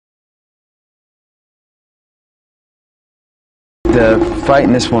The fight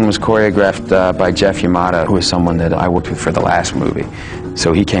in this one was choreographed by Jeff Yamada, who is someone that I worked with for the last movie.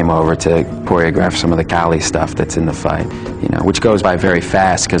 So he came over to choreograph some of the Kali stuff that's in the fight, you know, which goes by very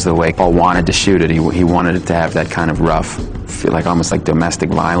fast because the way Paul wanted to shoot it, he wanted it to have that kind of rough, feel like almost like domestic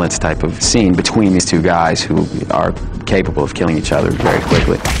violence type of scene between these two guys who are capable of killing each other very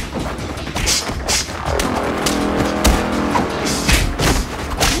quickly.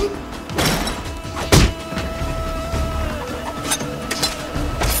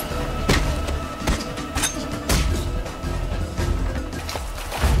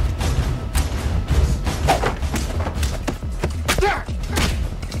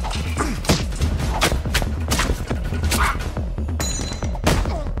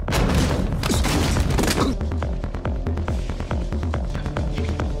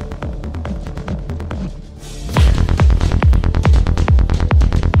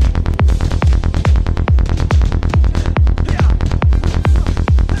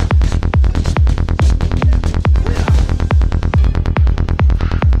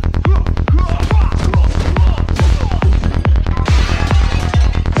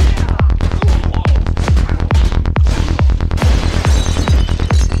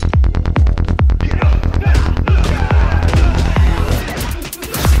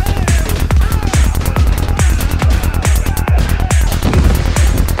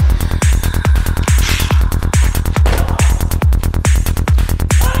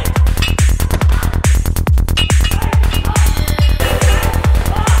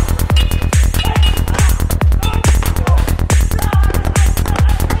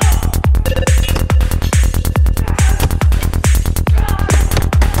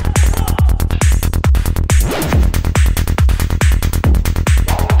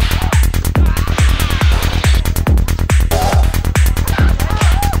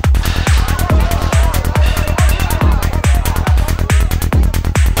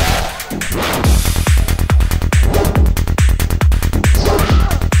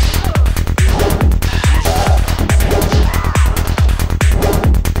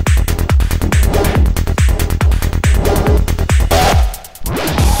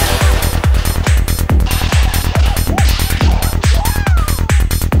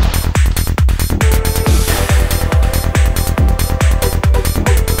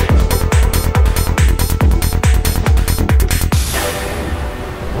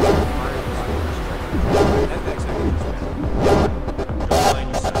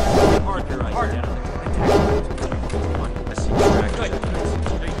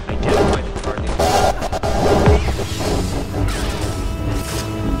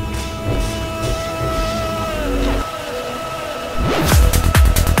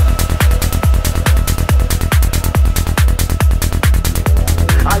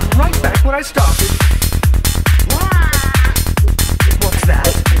 I started. What's that?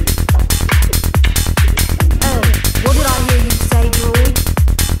 Oh, what did I hear you say, droid?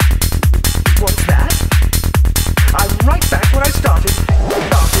 What's that? I'm right back where I started.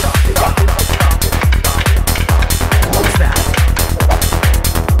 What's that?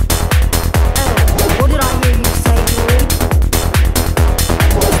 Oh, what did I hear you say, droid?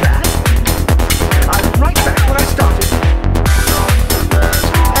 What's that? I'm right back where I started.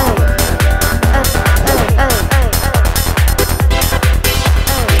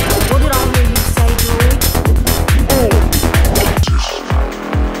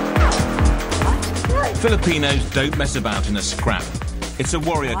 Filipinos don't mess about in a scrap. It's a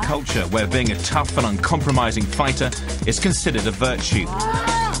warrior culture where being a tough and uncompromising fighter is considered a virtue.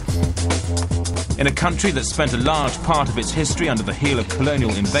 In a country that spent a large part of its history under the heel of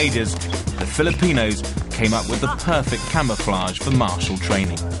colonial invaders, the Filipinos came up with the perfect camouflage for martial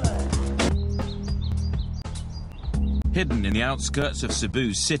training. Hidden in the outskirts of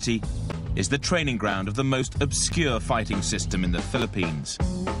Cebu City is the training ground of the most obscure fighting system in the Philippines,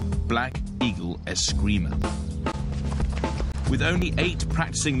 Black Eagle Eskrima. With only 8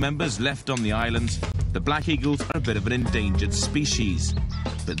 practicing members left on the islands, the Black Eagles are a bit of an endangered species.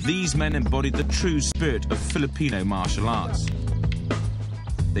 But these men embodied the true spirit of Filipino martial arts.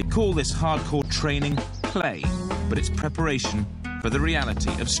 They call this hardcore training play, but it's preparation for the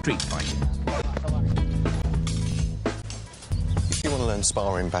reality of street fighting. If you want to learn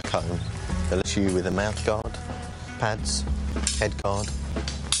sparring back home, they'll issue you with a mouth guard, pads, head guard.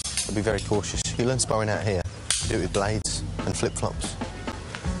 Be very cautious. You learn sparring out here. Do it with blades and flip-flops.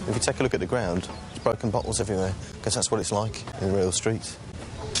 If you take a look at the ground, there's broken bottles everywhere, because that's what it's like in the real streets.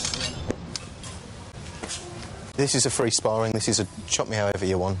 This is a free sparring. This is a chop me however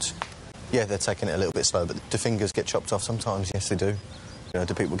you want. Yeah, they're taking it a little bit slow, but do fingers get chopped off sometimes? Yes, they do. You know,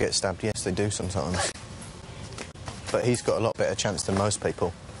 do people get stabbed? Yes, they do sometimes. But he's got a lot better chance than most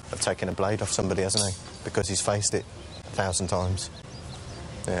people of taking a blade off somebody, hasn't he? Because he's faced it 1,000 times.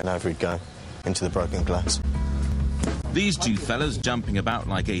 Yeah, and over he'd go, into the broken glass. These two fellas, jumping about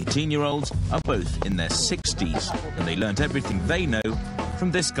like 18-year-olds, are both in their 60s, and they learnt everything they know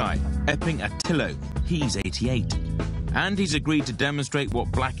from this guy, Epping Attillo. He's 88. And he's agreed to demonstrate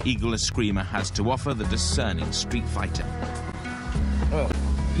what Black Eagle Eskrima has to offer the discerning street fighter. Oh,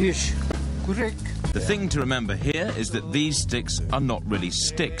 yes, correct. The thing to remember here is that these sticks are not really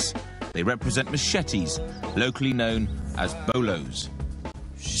sticks. They represent machetes, locally known as bolos.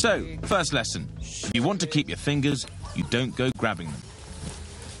 So, first lesson. If you want to keep your fingers, you don't go grabbing them.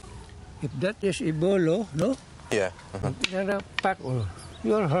 If that is a bolo, no? Yeah.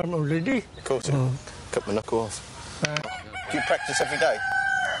 You're harmed already. Of course, cut my knuckle off. Do you practice every day?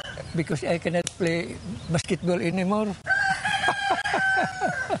 Because I cannot play basketball anymore.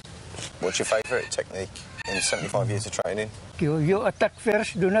 What's your favourite technique in 75 years of training? You attack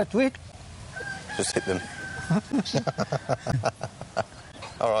first, do not wait. Just hit them.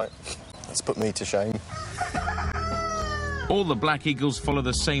 All right, let's put me to shame. All the Black Eagles follow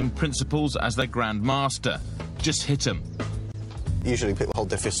the same principles as their Grand Master. Just hit them. Usually people hold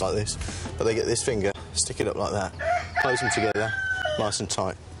their fists like this, but they get this finger, stick it up like that, close them together, nice and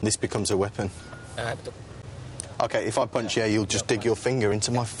tight. This becomes a weapon. OK, if I punch you, you'll just dig your finger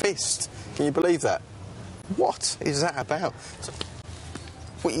into my fist. Can you believe that? What is that about?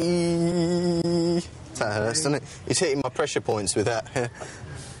 Whee! That hurts, doesn't it? He's hitting my pressure points with that.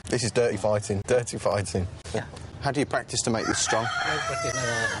 This is dirty fighting, dirty fighting. Yeah. How do you practice to make this strong?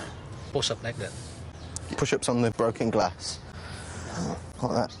 Push-up like that. Push-ups on the broken glass.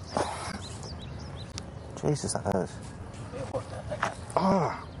 Like that. Jesus, that hurts.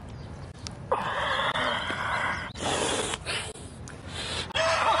 Ah.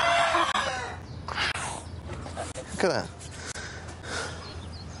 Look at that.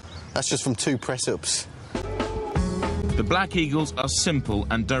 That's just from 2 press-ups. The Black Eagles are simple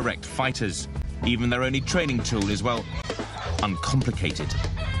and direct fighters. Even their only training tool is, well, uncomplicated.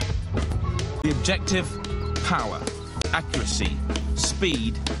 The objective? Power, accuracy,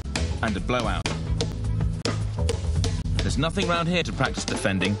 speed, and a blowout. There's nothing round here to practice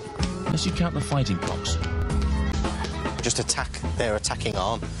defending, unless you count the fighting cocks. Just attack their attacking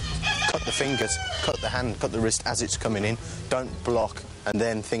arm. Cut the fingers, cut the hand, cut the wrist as it's coming in. Don't block and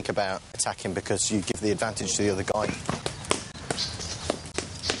then think about attacking because you give the advantage to the other guy.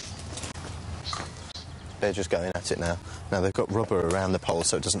 They're just going at it now. Now, they've got rubber around the pole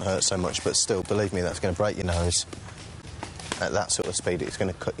so it doesn't hurt so much, but still, believe me, that's going to break your nose. At that sort of speed, it's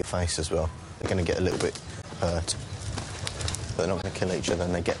going to cut your face as well. They're going to get a little bit hurt. But they're not going to kill each other,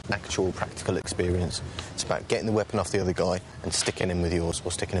 and they get actual practical experience. It's about getting the weapon off the other guy and sticking him with yours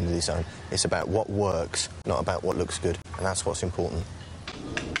or sticking him with his own. It's about what works, not about what looks good, and that's what's important.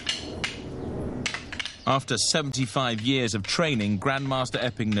 After 75 years of training, Grandmaster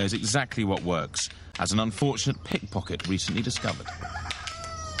Epping knows exactly what works, as an unfortunate pickpocket recently discovered.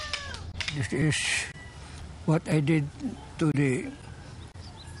 This is what I did to the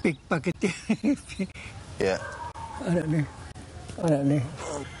pickpocketing. Yeah.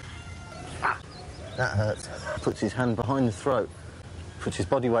 That hurts. Puts his hand behind the throat, puts his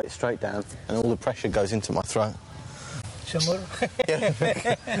body weight straight down, and all the pressure goes into my throat. Some more? Yeah.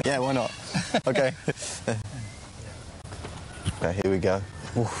 Yeah, why not? OK. Okay, here we go.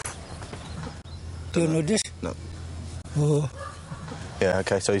 Oof. Do you know this? No. Oh. Yeah,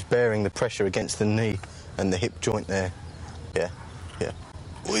 OK, so he's bearing the pressure against the knee and the hip joint there. Yeah, yeah.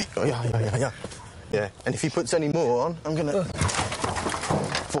 Oh, yeah. Yeah, and if he puts any more on, I'm going to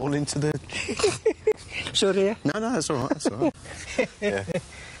fall into the... Sorry, yeah? No, that's all right, that's all right. Yeah.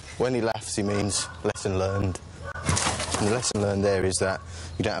 When he laughs, he means lesson learned. And the lesson learned there is that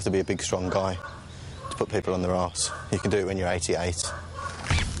you don't have to be a big, strong guy to put people on their arse. You can do it when you're 88.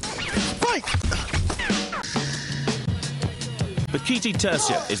 Fight! Bukiti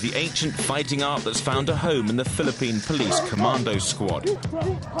tersia is the ancient fighting art that's found a home in the Philippine Police Commando Squad.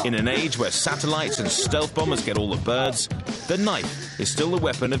 In an age where satellites and stealth bombers get all the birds, the knife is still the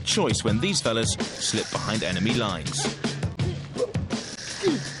weapon of choice when these fellas slip behind enemy lines.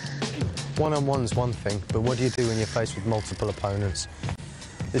 One-on-one's one thing, but what do you do when you're faced with multiple opponents?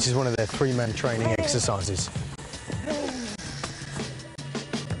 This is one of their 3-man training exercises.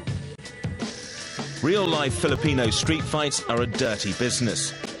 Real-life Filipino street fights are a dirty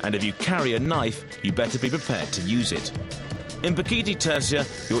business, and if you carry a knife, you better be prepared to use it. In Bukiti tersia,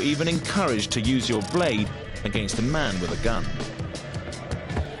 you're even encouraged to use your blade against a man with a gun.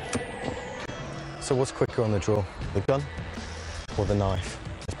 So what's quicker on the draw, the gun or the knife?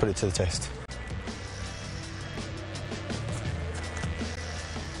 Let's put it to the test.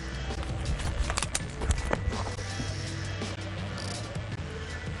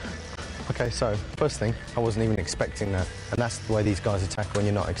 Okay, so first thing, I wasn't even expecting that, and that's the way these guys attack when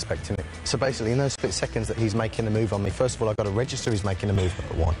you're not expecting it. So basically, in those split seconds that he's making the move on me, first of all, I've got to register he's making a move,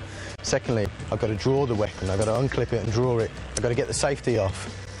 number one. Secondly, I've got to draw the weapon, I've got to unclip it and draw it, I've got to get the safety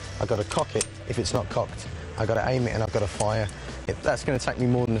off, I've got to cock it if it's not cocked, I've got to aim it and I've got to fire. That's going to take me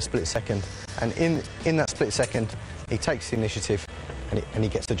more than a split second, and in that split second, he takes the initiative and he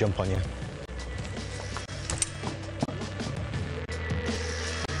gets the jump on you.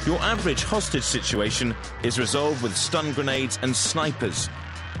 Your average hostage situation is resolved with stun grenades and snipers.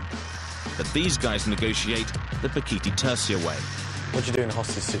 But these guys negotiate the Pakiti Tercia way. What do you do in a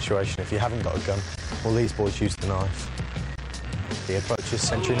hostage situation if you haven't got a gun? Well, these boys use the knife. He approaches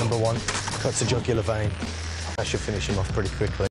sentry number one, cuts a jugular vein. That should finish him off pretty quickly.